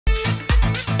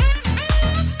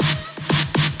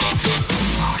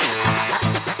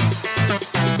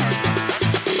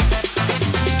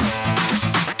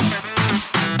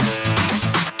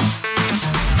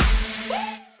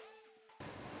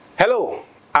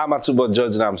I'm Atubo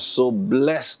George, and I'm so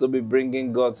blessed to be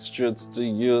bringing God's truth to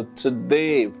you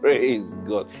today. Praise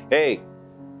God. Hey,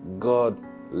 God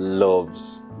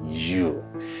loves you.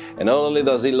 And not only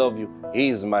does He love you, He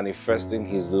is manifesting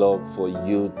His love for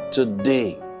you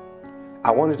today. I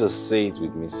want you to say it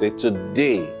with me. Say,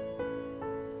 today,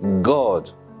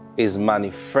 God is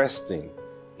manifesting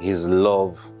His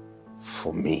love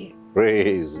for me.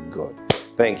 Praise God.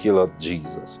 Thank you, Lord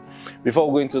Jesus. Before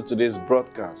we go into today's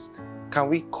broadcast, can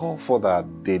we call for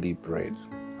that daily bread?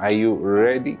 Are you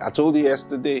ready? I told you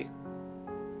yesterday,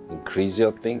 increase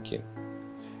your thinking.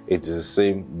 It is the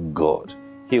same God.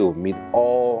 He will meet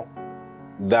all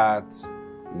that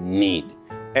need.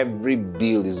 Every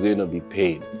bill is going to be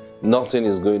paid. Nothing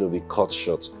is going to be cut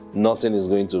short. Nothing is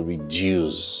going to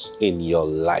reduce in your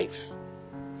life.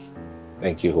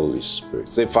 Thank you, Holy Spirit.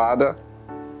 Say, Father.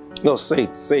 No, say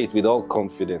it with all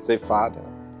confidence. Say, Father,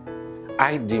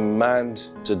 I demand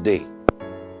today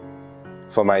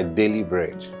for my daily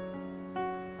bread.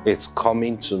 It's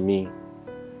coming to me.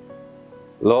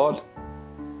 Lord,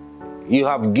 you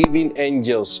have given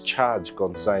angels charge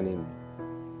concerning me,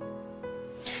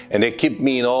 and they keep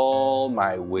me in all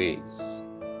my ways.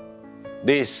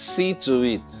 They see to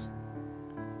it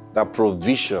that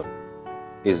provision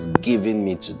is given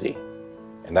me today,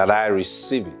 and that I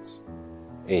receive it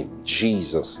in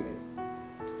Jesus' name.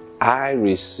 I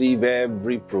receive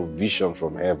every provision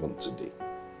from heaven today.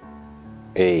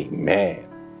 Amen.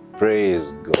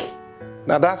 Praise God.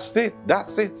 Now that's it.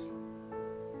 That's it.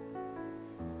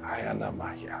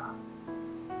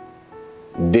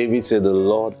 David said, the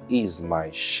Lord is my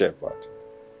shepherd.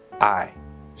 I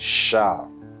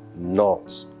shall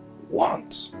not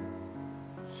want.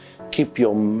 Keep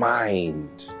your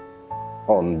mind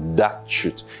on that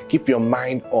truth. Keep your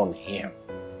mind on Him.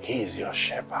 He is your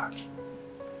shepherd.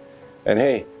 And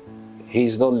hey, He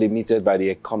is not limited by the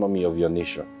economy of your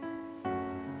nation.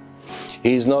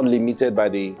 He is not limited by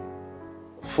the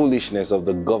foolishness of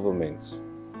the government.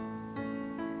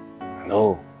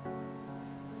 No.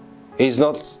 He is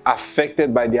not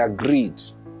affected by their greed.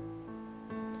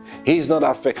 He is not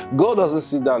affected. God doesn't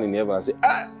sit down in heaven and say,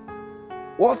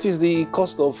 what is the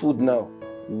cost of food now?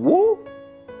 Whoa!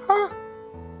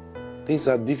 Things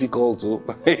are difficult.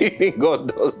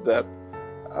 God does that.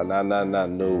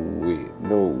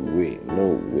 No way.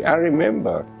 And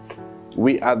remember,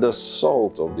 we are the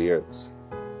salt of the earth.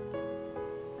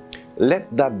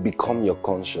 Let that become your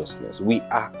consciousness.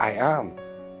 I am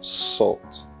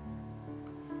salt.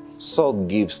 Salt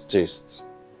gives taste.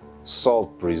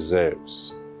 Salt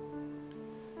preserves.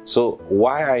 So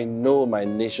why I know my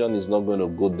nation is not going to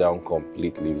go down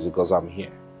completely is because I'm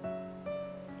here.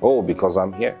 Oh, because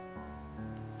I'm here.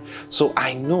 So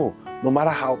I know, no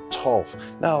matter how tough.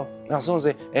 Now someone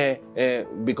say,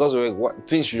 because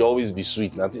things should always be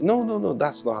sweet. No,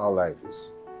 that's not how life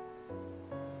is.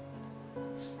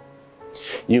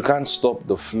 You can't stop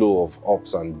the flow of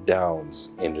ups and downs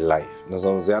in life. You know,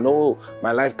 someone say, no,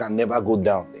 my life can never go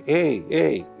down. Hey,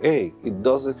 it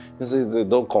doesn't.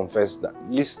 Don't confess that.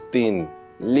 Listen.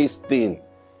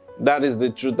 That is the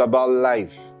truth about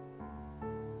life.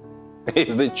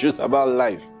 It's the truth about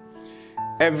life.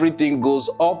 Everything goes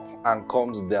up and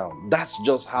comes down. That's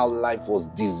just how life was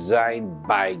designed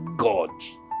by God.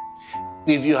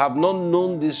 If you have not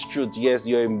known this truth, yes,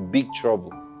 you're in big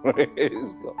trouble.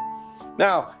 Praise God.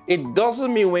 Now, it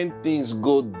doesn't mean when things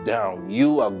go down,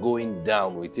 you are going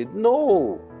down with it.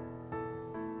 No.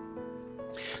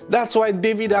 That's why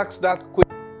David asked that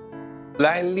question. Will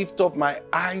I lift up my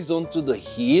eyes unto the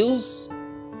hills?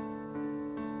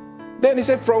 Then he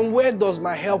said, from where does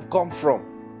my help come from?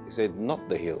 He said, not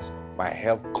the hills. My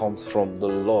help comes from the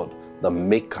Lord, the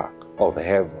maker of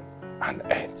heaven and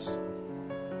earth.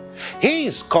 He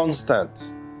is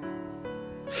constant.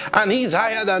 And He is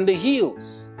higher than the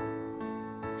hills.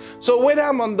 So whether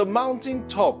I'm on the mountain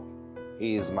top,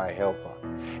 He is my helper.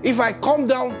 If I come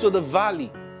down to the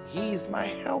valley, He is my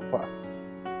helper.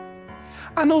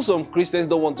 I know some Christians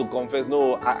don't want to confess,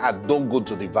 no, I don't go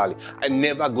to the valley. I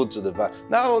never go to the valley.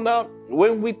 Now,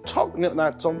 when we talk,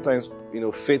 now sometimes,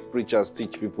 faith preachers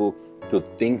teach people to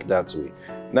think that way.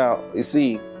 Now, you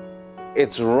see,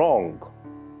 it's wrong.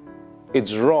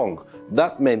 It's wrong.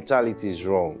 That mentality is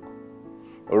wrong.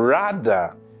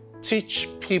 Rather, teach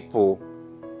people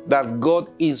that God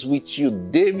is with you.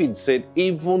 David said,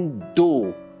 even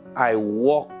though I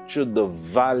walk through the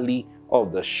valley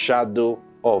of the shadow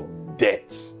of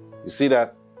death. You see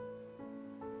that?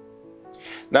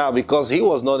 Now, because he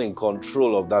was not in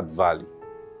control of that valley.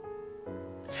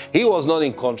 He was not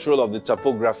in control of the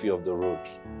topography of the road.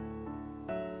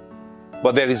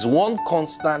 But there is one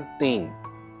constant thing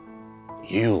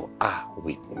you are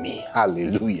with me.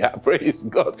 Hallelujah. Praise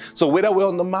God. So whether we're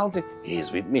on the mountain, he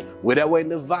is with me. Whether we're in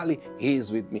the valley, he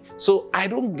is with me. So I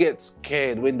don't get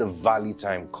scared when the valley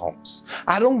time comes.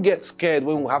 I don't get scared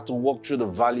when we have to walk through the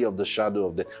valley of the shadow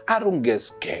of death. I don't get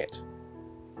scared.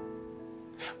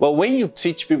 But when you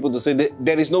teach people to say that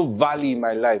there is no valley in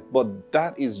my life, but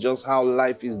that is just how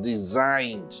life is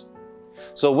designed.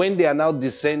 So when they are now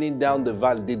descending down the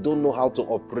valley, they don't know how to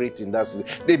operate in that season.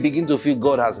 They begin to feel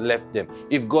God has left them.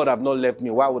 If God have not left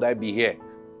me, why would I be here?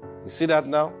 You see that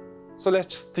now? So let's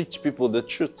just teach people the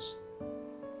truth.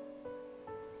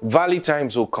 Valley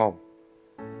times will come.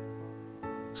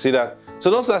 See that?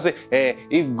 So don't start saying, hey,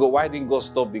 if God, why didn't God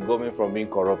stop the government from being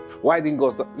corrupt? Why didn't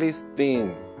God stop?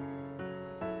 Listen.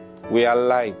 We are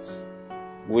light.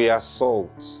 We are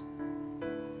salt.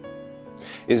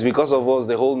 It's because of us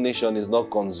the whole nation is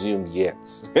not consumed yet.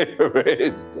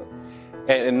 Praise God.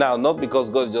 And now, not because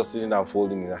God is just sitting and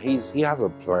folding his hands. He has a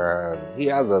plan. He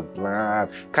has a plan.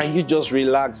 Can you just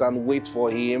relax and wait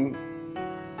for him?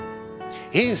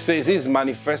 He says he's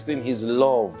manifesting his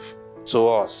love to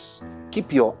us.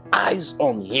 Keep your eyes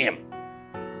on him.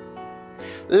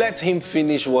 Let him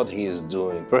finish what he is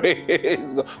doing.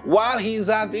 Praise God. While he's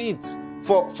at it,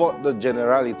 for the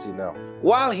generality now,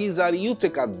 while he's at it, you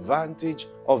take advantage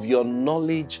of your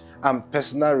knowledge and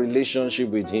personal relationship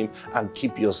with him and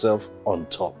keep yourself on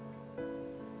top.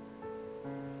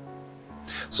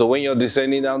 So when you're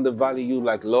descending down the valley, you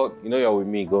like, Lord, you know you're with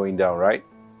me going down, right?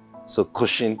 So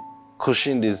cushion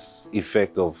this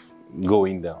effect of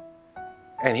going down.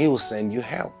 And he will send you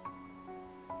help.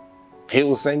 He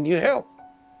will send you help.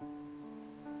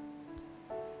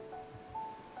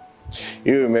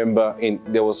 You remember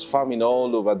there was famine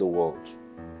all over the world.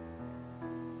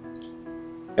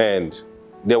 And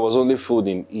there was only food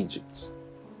in Egypt.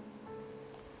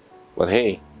 But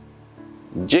hey,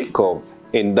 Jacob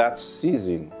in that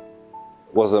season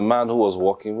was a man who was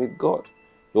walking with God.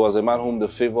 He was a man whom the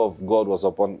favor of God was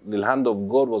upon, the hand of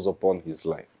God was upon his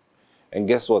life. And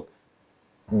guess what?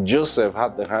 Joseph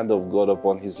had the hand of God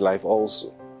upon his life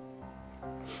also.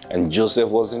 And Joseph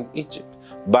was in Egypt.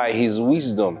 By his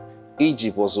wisdom,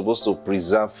 Egypt was supposed to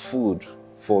preserve food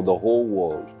for the whole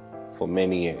world for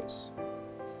many years.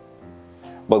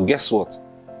 But guess what?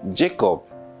 Jacob,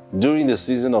 during the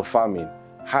season of famine,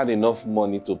 had enough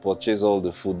money to purchase all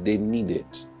the food they needed.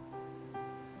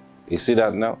 You see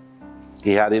that now?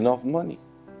 He had enough money.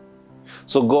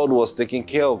 So God was taking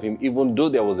care of him even though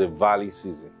there was a valley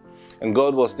season. And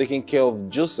God was taking care of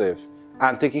Joseph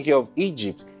and taking care of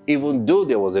Egypt even though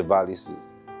there was a valley season.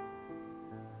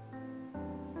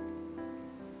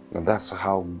 And that's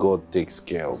how God takes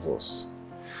care of us.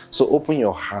 So open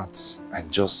your hearts and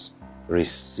just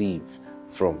receive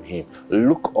from him.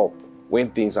 Look up when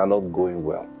things are not going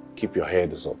well. Keep your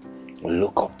heads up.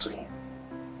 Look up to him.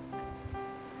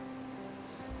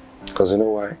 Because you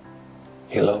know why?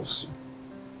 He loves you.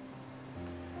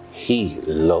 He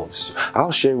loves you.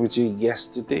 I'll share with you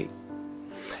yesterday.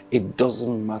 It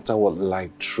doesn't matter what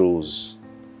life throws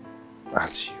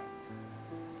at you.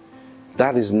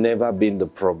 That has never been the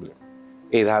problem.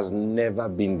 It has never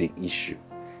been the issue.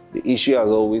 The issue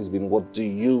has always been, what do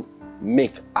you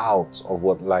make out of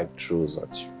what life throws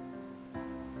at you?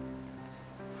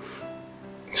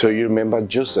 So you remember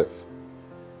Joseph.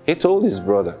 He told his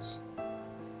brothers.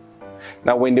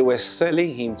 Now when they were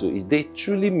selling him to it, they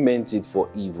truly meant it for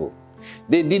evil.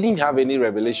 They didn't have any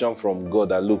revelation from God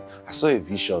that, look, I saw a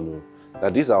vision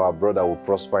that this our brother will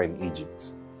prosper in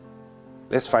Egypt.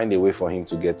 Let's find a way for him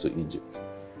to get to Egypt.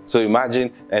 So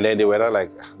imagine, and then they were not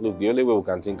like, look, the only way we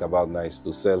can think about now is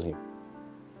to sell him.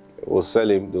 We'll sell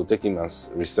him, they'll take him and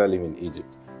resell him in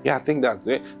Egypt. Yeah, I think that's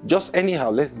it. Just anyhow,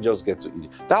 let's just get to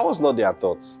Egypt. That was not their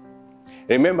thoughts.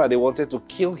 Remember, they wanted to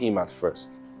kill him at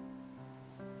first.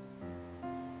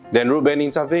 Then Reuben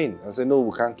intervened and said, no,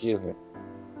 we can't kill him.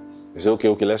 They said,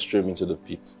 okay, let's throw him into the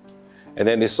pit. And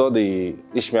then they saw the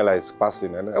Ishmaelites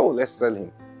passing and, oh, let's sell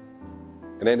him.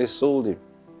 And then they sold him.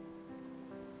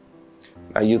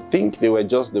 Now you think they were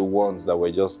just the ones that were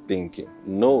just thinking.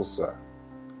 No, sir.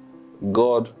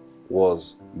 God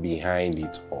was behind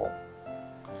it all.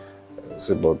 I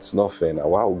said, but it's not fair now.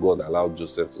 Why would God allow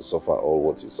Joseph to suffer all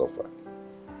what he suffered?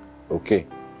 Okay.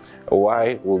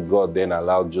 Why would God then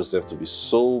allow Joseph to be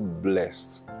so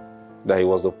blessed that he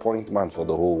was the point man for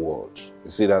the whole world?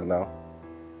 You see that now?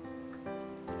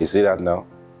 You see that now?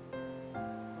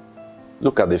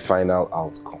 Look at the final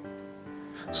outcome.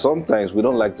 Sometimes we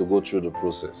don't like to go through the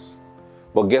process.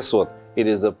 But guess what? It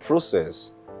is the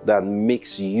process that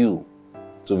makes you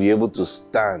to be able to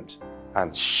stand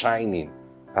and shining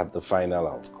at the final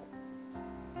outcome.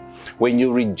 When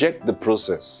you reject the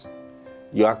process,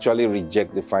 you actually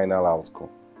reject the final outcome.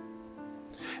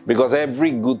 Because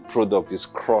every good product is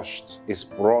crushed, is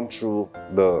run through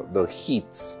the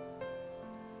heat.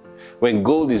 When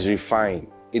gold is refined,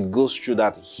 it goes through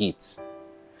that heat.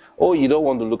 Oh, you don't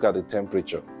want to look at the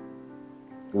temperature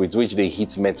with which they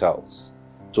heat metals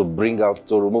to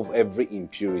remove every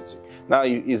impurity. Now,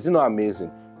 is it not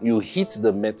amazing? You heat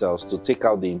the metals to take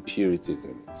out the impurities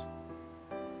in it.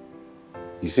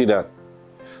 You see that?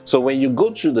 So when you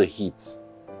go through the heat,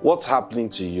 what's happening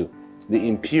to you? The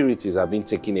impurities are being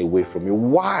taken away from you.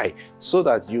 Why? So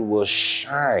that you will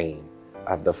shine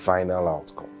at the final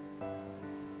outcome.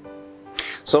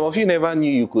 Some of you never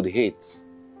knew you could hate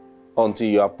until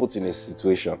you are put in a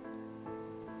situation.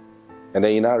 And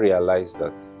then you now realize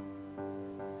that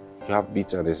you have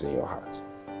bitterness in your heart.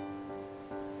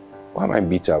 Why am I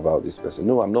bitter about this person?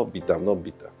 No, I'm not bitter, I'm not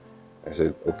bitter. I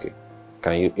said, okay,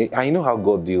 I know how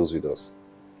God deals with us.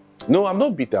 No, I'm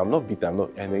not bitter, I'm not bitter, I'm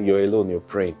not. And then you're alone, you're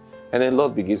praying. And then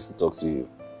Lord begins to talk to you.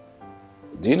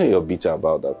 Do you know you're bitter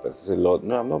about that person? Say, Lord,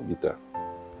 no, I'm not bitter.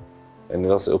 And the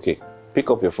Lord say, okay, pick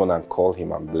up your phone and call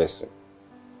him and bless him.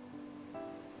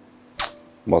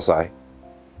 Must I?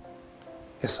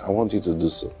 Yes, I want you to do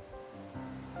so.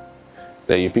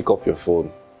 Then you pick up your phone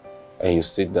and you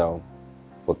sit down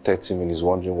for 30 minutes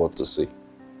wondering what to say.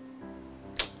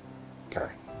 Okay.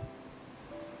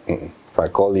 If I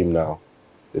call him now,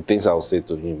 the things I'll say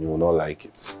to him, he will not like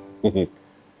it.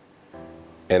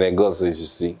 And then God says, you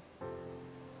see,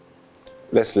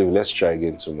 let's leave, let's try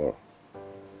again tomorrow.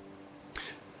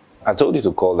 I told you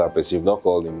to call that person, you've not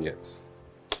called him yet.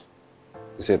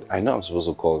 He said, I know I'm supposed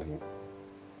to call him.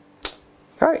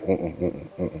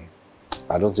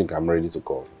 I don't think I'm ready to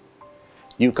call him.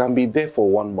 You can be there for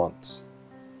 1 month.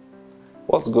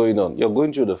 What's going on? You're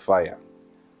going through the fire,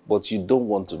 but you don't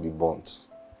want to be burnt.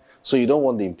 So you don't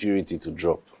want the impurity to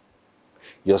drop.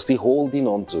 You're still holding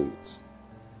on to it.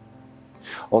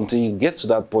 Until you get to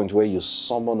that point where you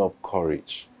summon up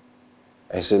courage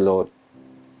and say, Lord,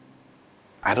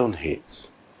 I don't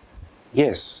hate.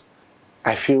 Yes,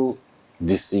 I feel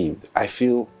deceived. I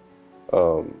feel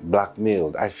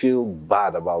blackmailed. I feel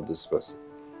bad about this person.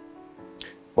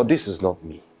 But this is not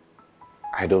me.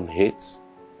 I don't hate.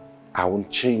 I won't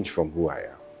change from who I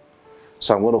am.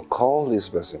 So I'm going to call this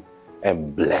person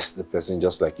and bless the person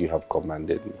just like you have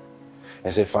commanded me.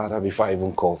 And say, Father, before I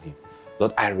even call him,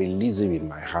 Lord, I release him in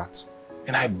my heart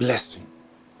and I bless him.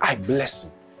 I bless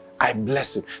him. I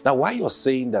bless him. Now, while you're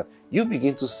saying that, you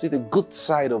begin to see the good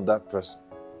side of that person.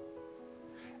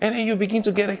 And then you begin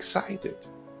to get excited.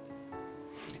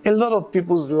 A lot of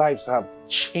people's lives have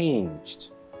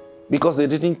changed because they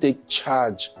didn't take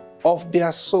charge of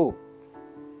their soul.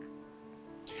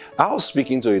 I was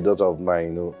speaking to a daughter of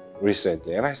mine,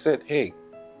 recently, and I said, hey,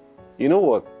 you know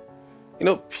what?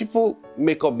 People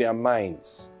make up their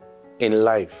minds in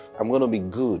life. I'm going to be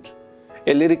good.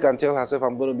 A lady can tell herself,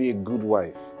 I'm going to be a good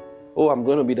wife. Oh, I'm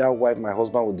going to be that wife, my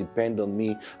husband will depend on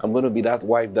me. I'm going to be that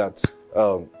wife that,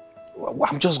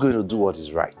 I'm just going to do what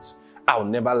is right. I'll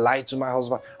never lie to my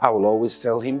husband. I will always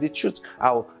tell him the truth.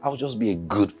 I'll just be a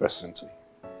good person to him.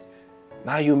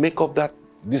 Now you make up that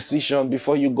decision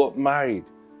before you got married.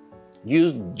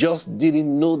 You just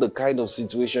didn't know the kind of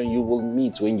situation you will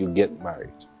meet when you get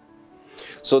married.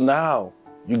 So now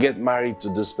you get married to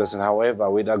this person, however,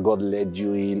 whether God led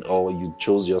you in or you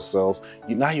chose yourself,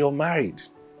 now you're married.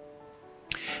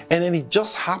 And then it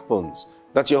just happens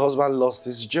that your husband lost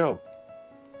his job.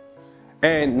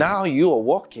 And now you are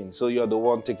working, so you're the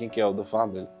one taking care of the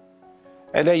family.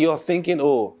 And then you're thinking,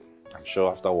 oh, I'm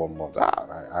sure after 1 month,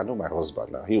 I know my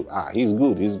husband now. He's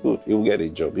good, he'll get a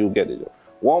job,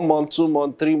 1 month, 2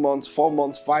 months, 3 months, 4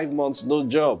 months, 5 months, no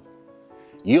job.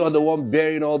 You are the one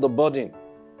bearing all the burden.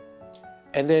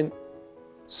 And then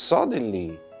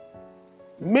suddenly,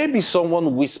 maybe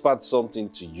someone whispered something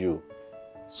to you.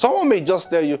 Someone may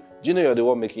just tell you, do you know you're the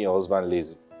one making your husband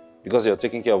lazy? Because you're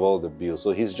taking care of all the bills,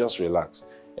 so he's just relaxed.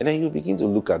 And then you begin to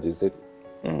look at it and say,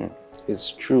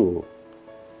 it's true.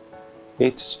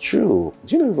 It's true.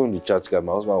 Do you know even recharge card?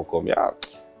 My husband will call me,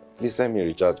 please send me a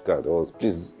recharge card, or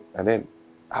please, and then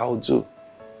I'll do.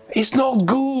 It's not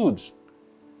good.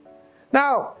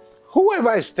 Now,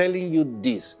 whoever is telling you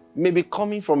this may be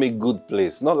coming from a good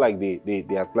place, not like they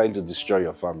are planning to destroy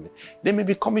your family. They may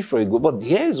be coming from a good, but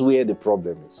here's where the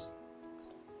problem is.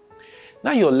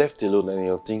 Now you're left alone and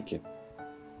you're thinking,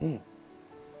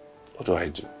 what do I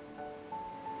do?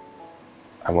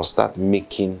 I must start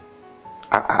making,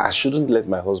 I shouldn't let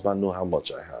my husband know how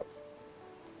much I have.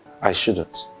 I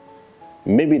shouldn't.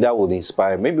 Maybe that will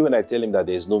inspire, maybe when I tell him that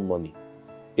there's no money,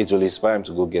 it will inspire him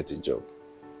to go get a job.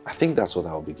 I think that's what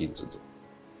I'll begin to do.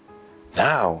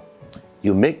 Now,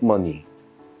 you make money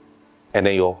And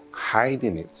then you're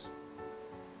hiding it.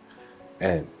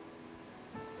 And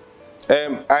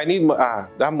I need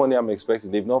that money I'm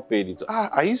expecting. They've not paid it.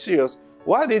 Are you serious?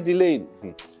 Why are they delaying?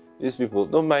 These people,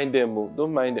 don't mind them.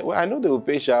 Don't mind them. Well, I know they will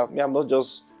pay sharp. I'm not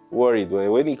just worried.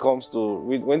 When it comes to,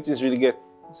 when things really get,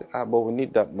 I say, but we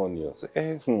need that money. I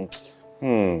say,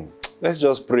 let's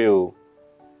just pray.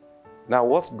 Now,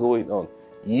 what's going on?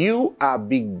 You are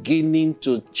beginning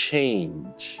to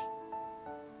change.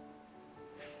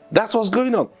 That's what's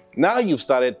going on. Now you've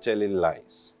started telling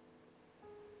lies.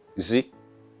 You see?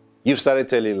 You've started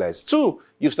telling lies. 2,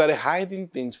 you've started hiding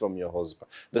things from your husband.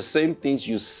 The same things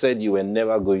you said you were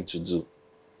never going to do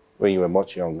when you were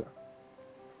much younger.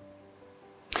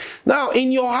 Now,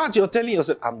 in your heart, you're telling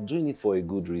yourself, I'm doing it for a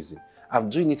good reason. I'm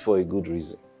doing it for a good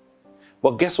reason.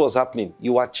 But guess what's happening?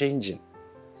 You are changing.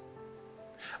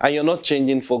 And you're not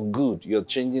changing for good. You're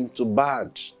changing to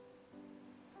bad.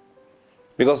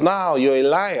 Because now you're a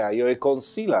liar. You're a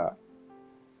concealer.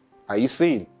 Are you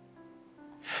seeing?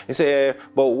 You say,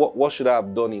 but what should I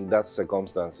have done in that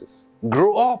circumstances?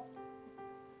 Grow up.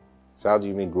 So how do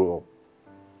you mean grow up?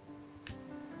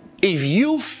 If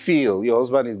you feel your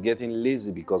husband is getting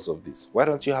lazy because of this, why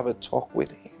don't you have a talk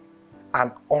with him?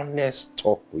 An honest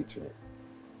talk with him.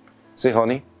 Say,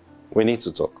 honey, we need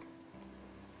to talk.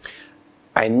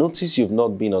 I notice you've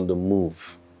not been on the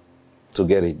move to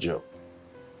get a job.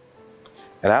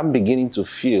 And I'm beginning to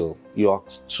feel you're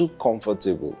too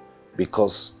comfortable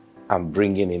because I'm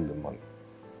bringing in the money.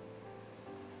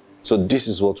 So this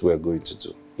is what we're going to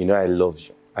do. You know, I love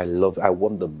you. I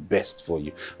want the best for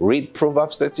you. Read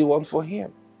Proverbs 31 for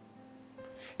him.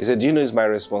 He said, do you know it's my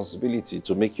responsibility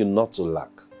to make you not to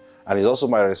lack? And it's also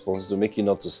my responsibility to make you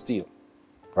not to steal.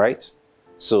 Right?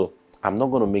 So I'm not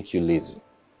going to make you lazy.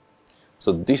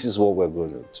 So this is what we're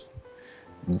going to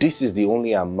do. This is the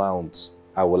only amount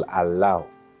I will allow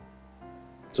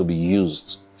to be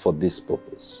used for this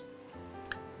purpose.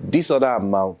 This other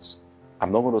amount,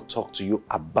 I'm not going to talk to you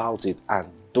about it, and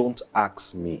don't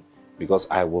ask me because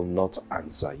I will not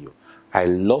answer you. I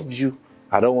love you.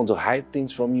 I don't want to hide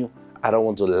things from you. I don't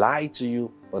want to lie to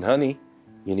you. But honey,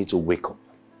 you need to wake up.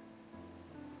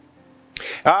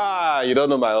 You don't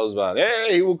know my husband.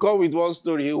 Hey, he will come with one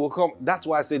story. He will come. That's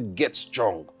why I said get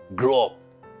strong. Grow up.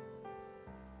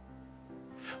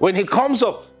 When he comes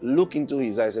up, look into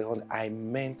his eyes and say, honey, I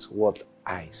meant what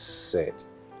I said.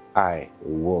 I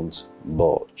won't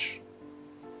budge.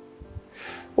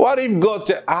 What if God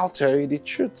I'll tell you the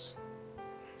truth.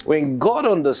 When God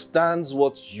understands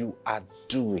what you are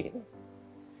doing,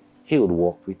 he would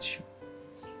walk with you.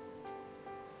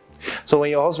 So when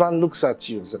your husband looks at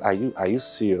you and says, are you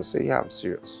serious? Say, yeah, I'm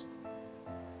serious.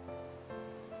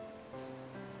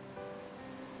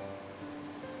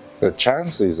 The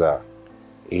chances are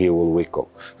he will wake up.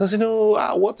 Does he know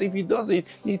what if he does it?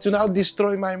 It will now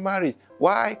destroy my marriage.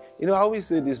 Why? You know, I always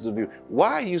say this to people.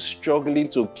 Why are you struggling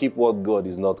to keep what God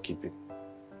is not keeping?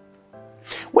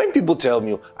 When people tell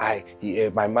me,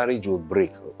 my marriage will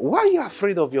break, why are you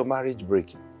afraid of your marriage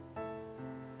breaking?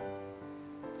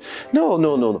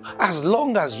 No. As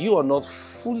long as you are not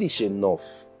foolish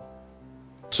enough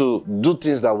to do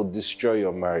things that will destroy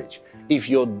your marriage, if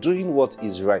you're doing what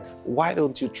is right, why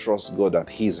don't you trust God that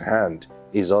his hand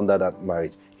is under that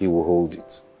marriage? He will hold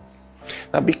it.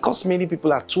 Now, because many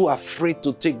people are too afraid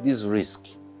to take this risk,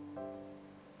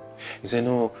 you say,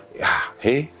 no,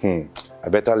 I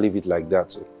better leave it like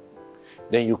that.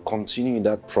 Then you continue in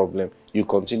that problem. You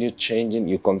continue changing.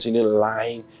 You continue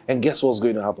lying. And guess what's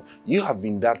going to happen? You have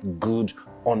been that good,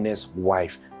 honest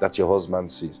wife that your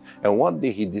husband sees. And one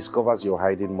day he discovers you're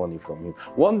hiding money from him.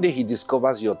 One day he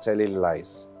discovers you're telling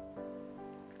lies.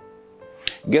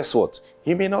 Guess what?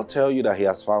 He may not tell you that he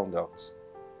has found out.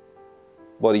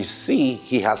 But you see,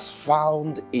 he has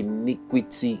found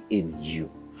iniquity in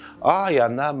you. I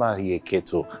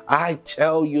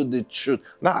tell you the truth.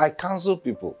 Now, I counsel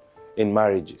people in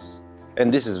marriages,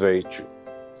 and this is very true.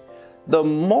 The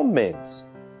moment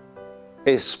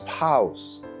a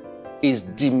spouse is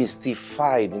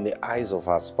demystified in the eyes of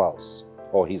her spouse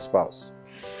or his spouse,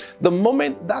 the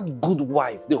moment that good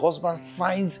wife, the husband,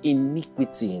 finds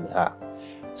iniquity in her,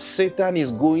 Satan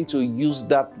is going to use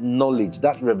that knowledge,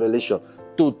 that revelation,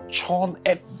 to churn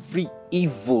every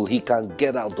evil he can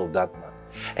get out of that man.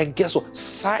 And guess what?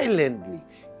 Silently,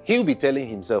 he'll be telling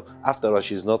himself, after all,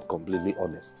 she's not completely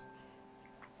honest.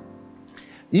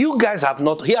 You guys have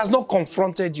not, he has not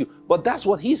confronted you, but that's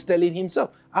what he's telling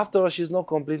himself. After all, she's not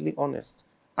completely honest.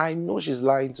 I know she's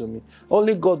lying to me.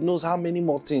 Only God knows how many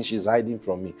more things she's hiding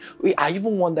from me. I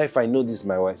even wonder if I know this,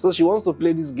 my wife. So she wants to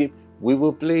play this game. We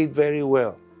will play it very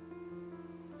well.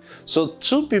 So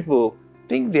two people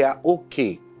think they are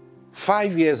okay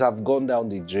 5 years have gone down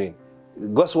the drain.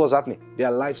 Guess what's happening?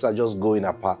 Their lives are just going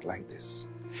apart like this.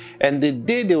 And the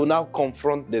day they will now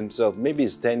confront themselves, maybe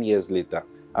it's 10 years later,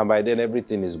 and by then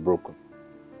everything is broken.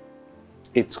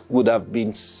 It would have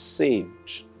been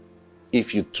saved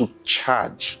if you took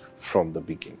charge from the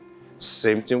beginning.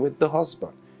 Same thing with the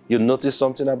husband. You notice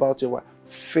something about your wife,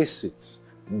 face it,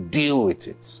 deal with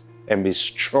it, and be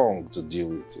strong to deal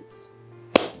with it.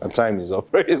 And time is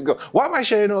up. Praise God. Why am I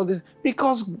sharing all this?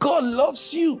 Because God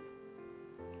loves you.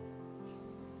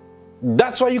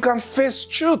 That's why you can face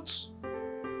truth.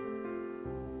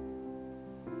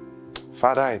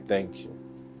 Father, I thank you.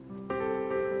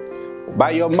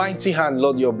 By your mighty hand,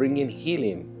 Lord, you're bringing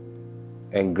healing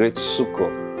and great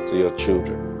succor to your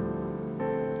children.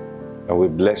 And we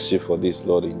bless you for this,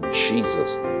 Lord, in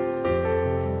Jesus' name.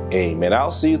 Amen. I'll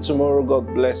see you tomorrow.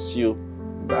 God bless you.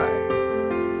 Bye.